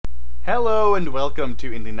Hello and welcome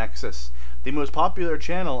to Nexus, the most popular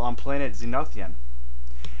channel on planet Xenothian.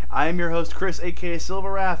 I am your host Chris, aka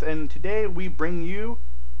Silverwrath, and today we bring you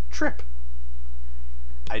Trip.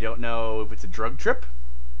 I don't know if it's a drug trip.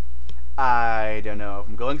 I don't know if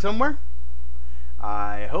I'm going somewhere.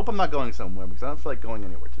 I hope I'm not going somewhere because I don't feel like going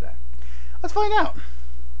anywhere today. Let's find out.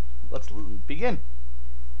 Let's begin.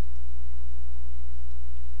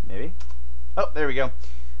 Maybe. Oh, there we go.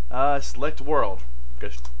 Select world.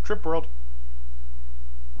 Guess Trip world.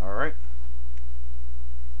 Alright.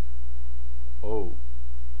 Oh.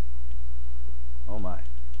 Oh my.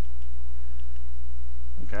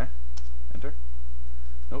 Okay. Enter.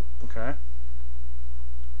 Nope. Okay.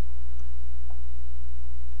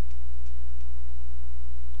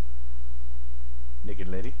 Naked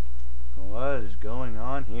lady. What is going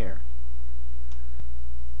on here?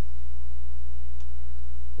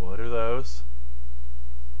 What are those?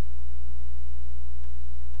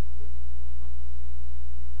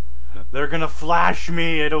 They're gonna flash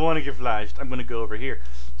me. I don't want to get flashed. I'm gonna go over here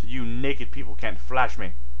so you naked people can't flash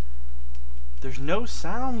me. There's no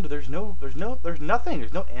sound. There's nothing. There's no ambience.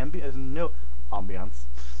 There's no ambience.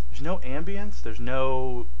 There's no ambience. There's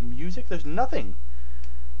no music. There's nothing.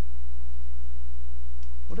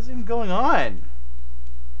 What is even going on?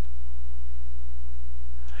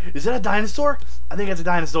 Is that a dinosaur? I think it's a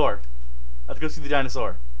dinosaur. Let's go see the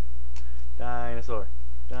dinosaur. Dinosaur.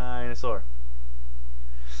 Dinosaur.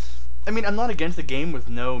 I mean, I'm not against the game with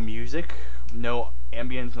no music, no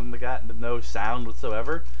ambience, something like that, no sound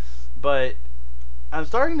whatsoever, but I'm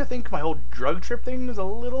starting to think my whole drug trip thing is a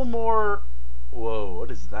little more... Whoa, what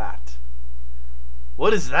is that?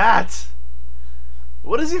 What is that?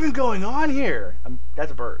 What is even going on here?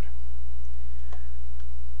 That's a bird.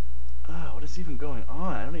 Oh, what is even going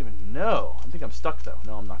on? I don't even know. I think I'm stuck, though.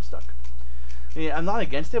 No, I'm not stuck. I mean, I'm not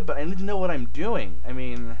against it, but I need to know what I'm doing. I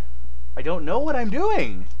mean, I don't know what I'm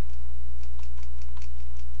doing.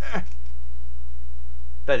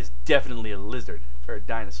 That is definitely a lizard or a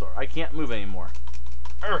dinosaur. I can't move anymore.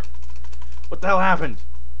 What the hell happened?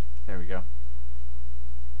 There we go.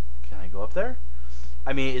 Can I go up there?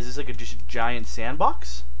 I mean, is this like just a giant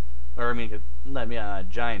sandbox? Or I mean, not a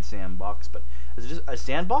giant sandbox, but is it just a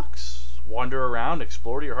sandbox? Wander around,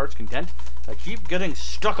 explore to your heart's content. I keep getting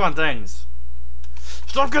stuck on things.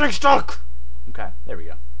 Stop getting stuck! Okay, there we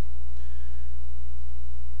go.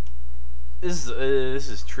 This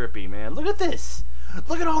is trippy, man. Look at this.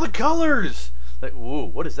 Look at all the colors. Like, whoa,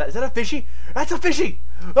 what is that? Is that a fishy? That's a fishy.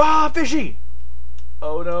 Ah, fishy.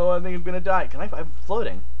 Oh no, I think I'm gonna die. I'm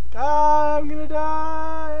floating. I'm gonna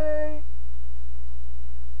die.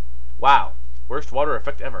 Wow, worst water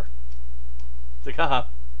effect ever. It's like, haha,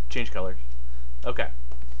 change colors. Okay,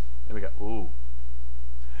 there we go. Ooh,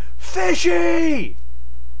 fishy.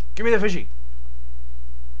 Give me the fishy.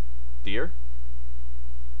 Deer.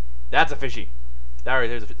 That's a fishy.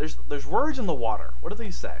 There's words in the water. What do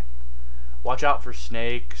these say? Watch out for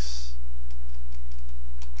snakes.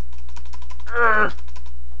 Urgh.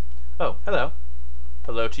 Oh, hello.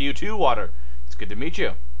 Hello to you too, water. It's good to meet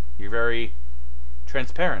you. You're very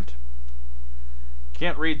transparent.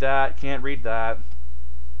 Can't read that. Can't read that.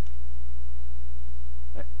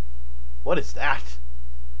 What is that?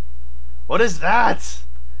 What is that?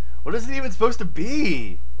 What is it even supposed to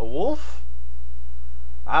be? A wolf?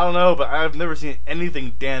 I don't know, but I've never seen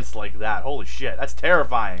anything dance like that. Holy shit, that's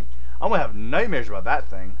terrifying. I'm gonna have nightmares about that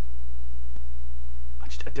thing. I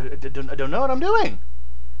don't know what I'm doing.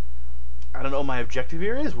 I don't know what my objective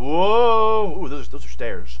here is. Whoa! Ooh, those are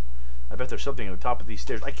stairs. I bet there's something at the top of these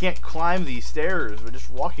stairs. I can't climb these stairs, but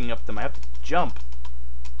just walking up them, I have to jump.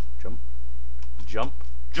 Jump. Jump.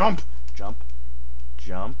 Jump! Jump.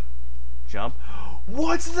 Jump. Jump.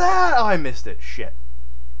 What's that? Oh, I missed it. Shit.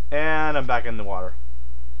 And I'm back in the water.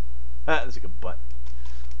 That's like a butt.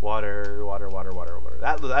 Water, water, water, water, water.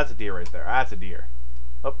 That's a deer right there. That's a deer.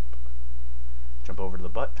 Up. Jump over to the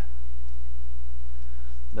butt.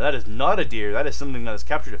 No, that is not a deer. That is something that has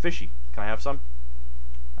captured a fishy. Can I have some?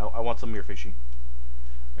 I want some of your fishy.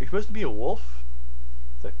 Are you supposed to be a wolf?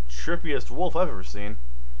 It's the trippiest wolf I've ever seen.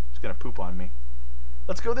 It's gonna poop on me.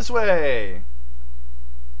 Let's go this way.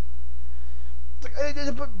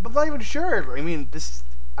 I'm not even sure. I mean,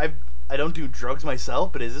 I don't do drugs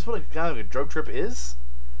myself, but is this what kind of a drug trip is?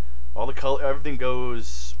 All the color, everything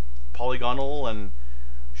goes polygonal and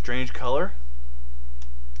strange color.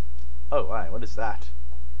 Oh, wow, what is that?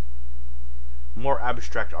 More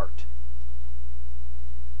abstract art.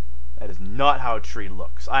 That is not how a tree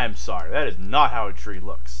looks. I am sorry, that is not how a tree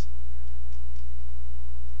looks.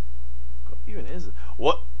 What even is it?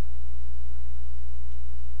 What?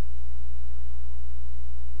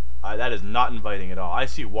 That is not inviting at all. I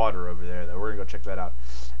see water over there, though. We're gonna go check that out.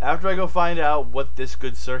 After I go find out what this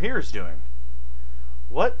good sir here is doing.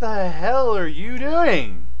 What the hell are you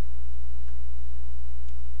doing?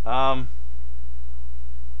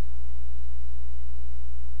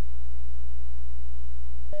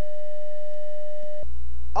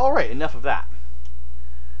 Alright, enough of that.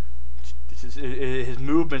 His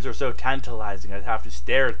movements are so tantalizing, I'd have to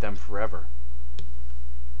stare at them forever.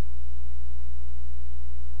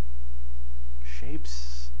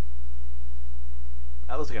 Shapes.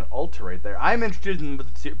 That looks like an altar right there. I'm interested in what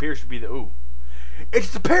appears to be the... Ooh.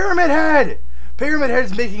 It's the Pyramid Head! Pyramid Head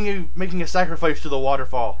is making a sacrifice to the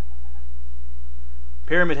waterfall.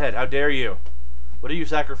 Pyramid Head, how dare you? What are you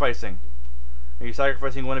sacrificing? Are you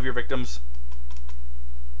sacrificing one of your victims?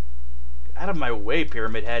 Get out of my way,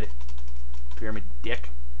 Pyramid Head. Pyramid Dick. Get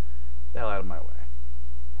the hell out of my way.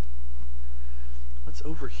 What's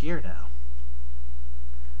over here now?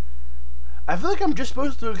 I feel like I'm just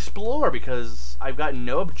supposed to explore because I've got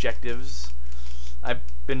no objectives. I've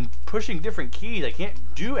been pushing different keys. I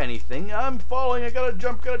can't do anything. I'm falling. I gotta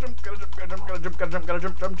jump, gotta jump, gotta jump, gotta jump, gotta jump, gotta jump, gotta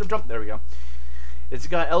jump, jump, jump, jump. There we go. It's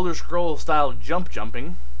got Elder Scrolls style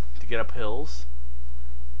jumping to get up hills.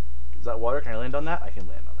 Is that water? Can I land on that? I can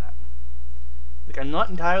land on that. Like, I'm not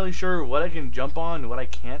entirely sure what I can jump on and what I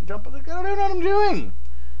can't jump on. Like, I don't know what I'm doing.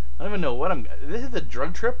 I don't even know what I'm... This is a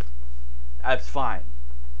drug trip? That's fine.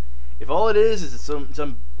 If all it is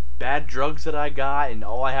some bad drugs that I got and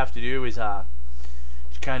all I have to do is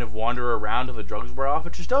just kind of wander around till the drugs wear off,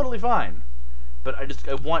 which is totally fine. But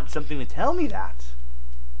I want something to tell me that.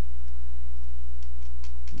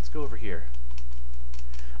 Let's go over here.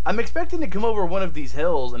 I'm expecting to come over one of these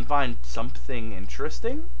hills and find something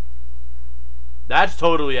interesting. That's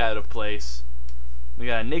totally out of place. We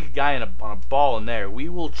got a naked guy on a ball in there. We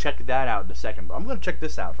will check that out in a second, but I'm going to check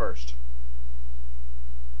this out first.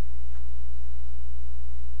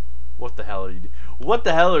 What the hell are you What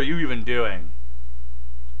the hell are you even doing?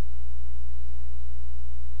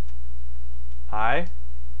 Hi?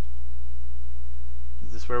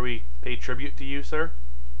 Is this where we pay tribute to you, sir?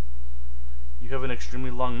 You have an extremely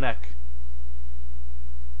long neck.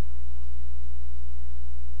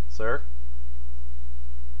 Sir?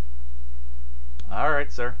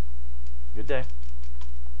 Alright, sir. Good day.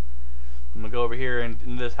 I'm gonna go over here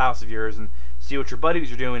in this house of yours and see what your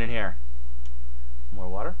buddies are doing in here. More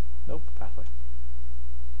water? Nope, pathway.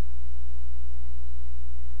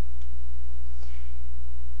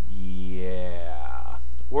 Yeah.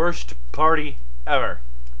 Worst party ever.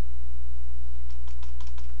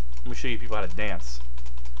 Let me show you people how to dance.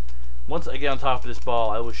 Once I get on top of this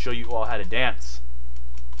ball, I will show you all how to dance.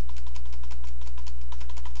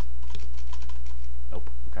 Nope,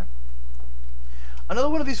 okay. Another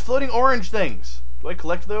one of these floating orange things. Do I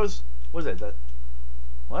collect those? What is that?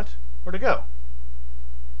 What? Where'd it go?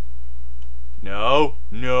 No,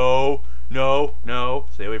 no, no, no.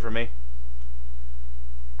 Stay away from me.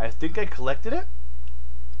 I think I collected it.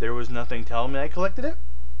 There was nothing telling me I collected it.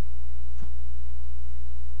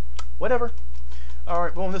 Whatever.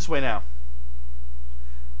 Alright, going this way now.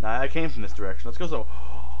 Nah, I came from this direction. Let's go. So,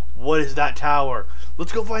 what is that tower?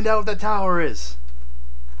 Let's go find out what that tower is.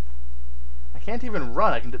 I can't even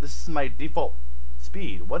run. I can. This is my default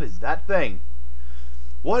speed. What is that thing?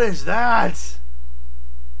 What is that?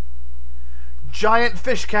 Giant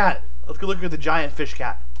fish cat. Let's go look at the giant fish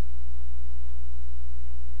cat.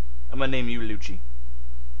 I'm gonna name you Lucci.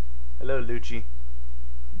 Hello, Lucci.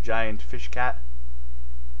 Giant fish cat.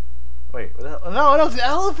 Wait, what the hell? No, no, it's an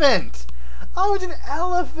elephant! Oh, it's an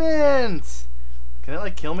elephant! Can it,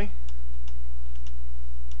 like, kill me?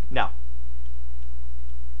 No.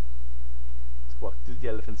 Let's walk through the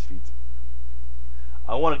elephant's feet.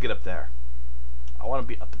 I want to get up there. I want to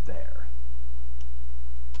be up there.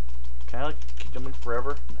 Can I, like, keep jumping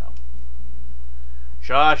forever? No.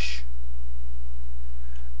 Shush!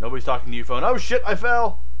 Nobody's talking to you, phone. Oh, shit, I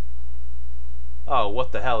fell! Oh,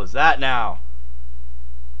 what the hell is that now?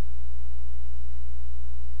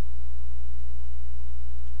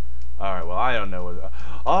 Alright, well, I don't know what...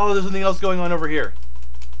 Oh, there's something else going on over here.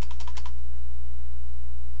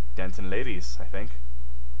 Dancing ladies, I think.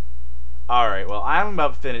 Alright, well, I'm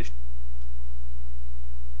about finished.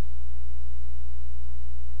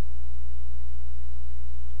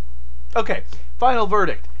 Okay, final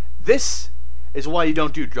verdict. This is why you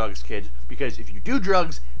don't do drugs, kids. Because if you do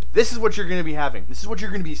drugs, this is what you're going to be having. This is what you're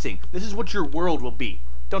going to be seeing. This is what your world will be.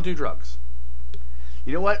 Don't do drugs.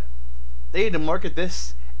 You know what? They need to market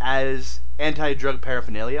this as anti-drug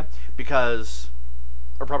paraphernalia because,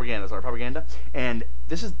 or propaganda, sorry, propaganda, and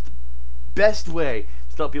this is the best way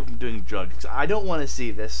to stop people from doing drugs. I don't want to see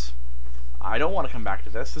this. I don't want to come back to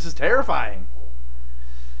this. This is terrifying.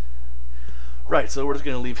 Right, so we're just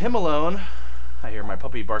going to leave him alone. I hear my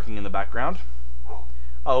puppy barking in the background.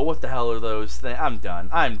 Oh, what the hell are those things? I'm done.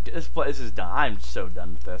 This is done. I'm so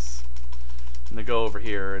done with this. I'm going to go over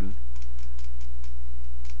here and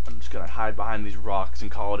I'm just going to hide behind these rocks and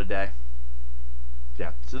call it a day.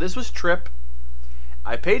 Yeah, so this was Trip.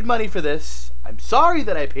 I paid money for this. I'm sorry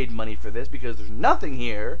that I paid money for this because there's nothing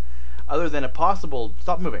here other than a possible...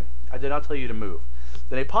 Stop moving. I did not tell you to move.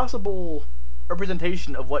 Then a possible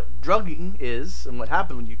representation of what drugging is and what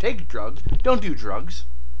happens when you take drugs. Don't do drugs.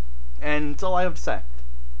 And that's all I have to say.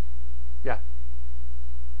 Yeah.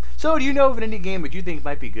 So, do you know of an indie game that you think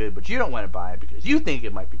might be good, but you don't want to buy it because you think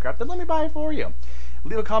it might be crap? Then let me buy it for you.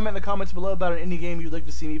 Leave a comment in the comments below about an indie game you'd like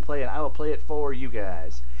to see me play, and I will play it for you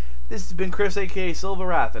guys. This has been Chris, aka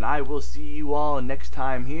Silverath, and I will see you all next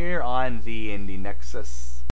time here on the Indie Nexus.